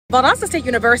Valdosta State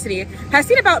University has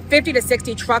seen about 50 to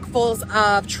 60 truckfuls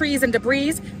of trees and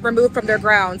debris removed from their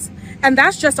grounds. And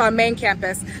that's just on main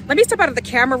campus. Let me step out of the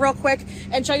camera real quick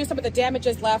and show you some of the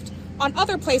damages left on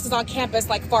other places on campus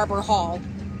like Farber Hall.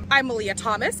 I'm Malia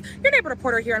Thomas, your neighborhood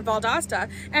reporter here in Valdosta,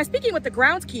 and speaking with the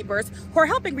groundskeepers who are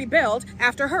helping rebuild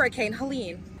after Hurricane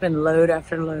Helene. Been load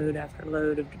after load after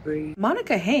load of debris.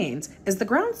 Monica Haynes is the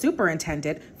ground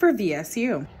superintendent for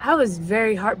VSU. I was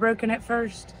very heartbroken at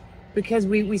first because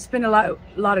we spent a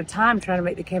lot of time trying to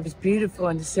make the campus beautiful,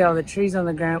 and to see all the trees on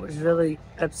the ground was really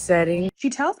upsetting. She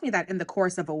tells me that in the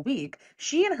course of a week,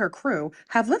 she and her crew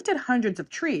have lifted hundreds of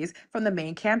trees from the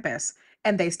main campus,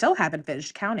 and they still haven't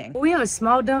finished counting. We have a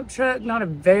small dump truck, not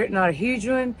a huge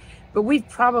one, but we've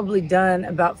probably done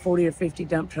about 40 or 50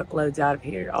 dump truck loads out of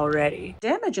here already.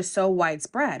 Damage is so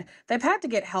widespread, they've had to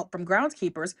get help from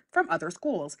groundskeepers from other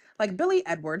schools, like Billy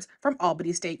Edwards from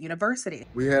Valdosta State University.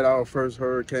 We had our first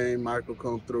Hurricane Michael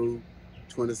come through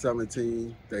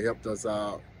 2017. They helped us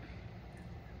out.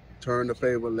 Turned the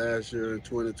favor last year in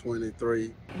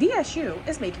 2023. VSU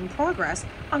is making progress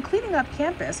on cleaning up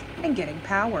campus and getting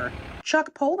power.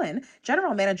 Chuck Poland,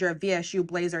 general manager of VSU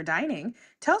Blazer Dining,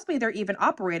 tells me they're even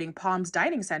operating Palms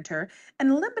Dining Center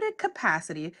in limited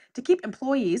capacity to keep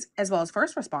employees, as well as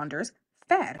first responders,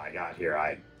 fed. When I got here,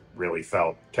 I really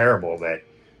felt terrible that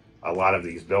a lot of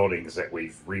these buildings that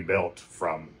we've rebuilt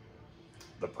from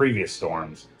the previous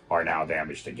storms are now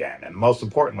damaged again. And most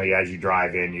importantly, as you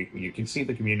drive in, you can see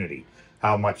the community,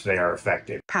 how much they are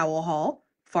affected. Powell Hall,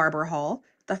 Farber Hall,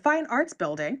 the Fine Arts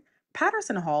Building,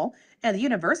 Patterson Hall, and the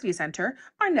University Center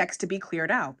are next to be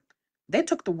cleared out. They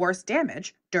took the worst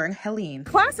damage during Helene.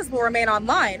 Classes will remain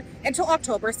online until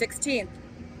October 16th.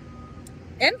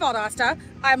 In Valdosta,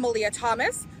 I'm Malia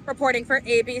Thomas, reporting for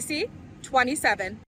ABC 27.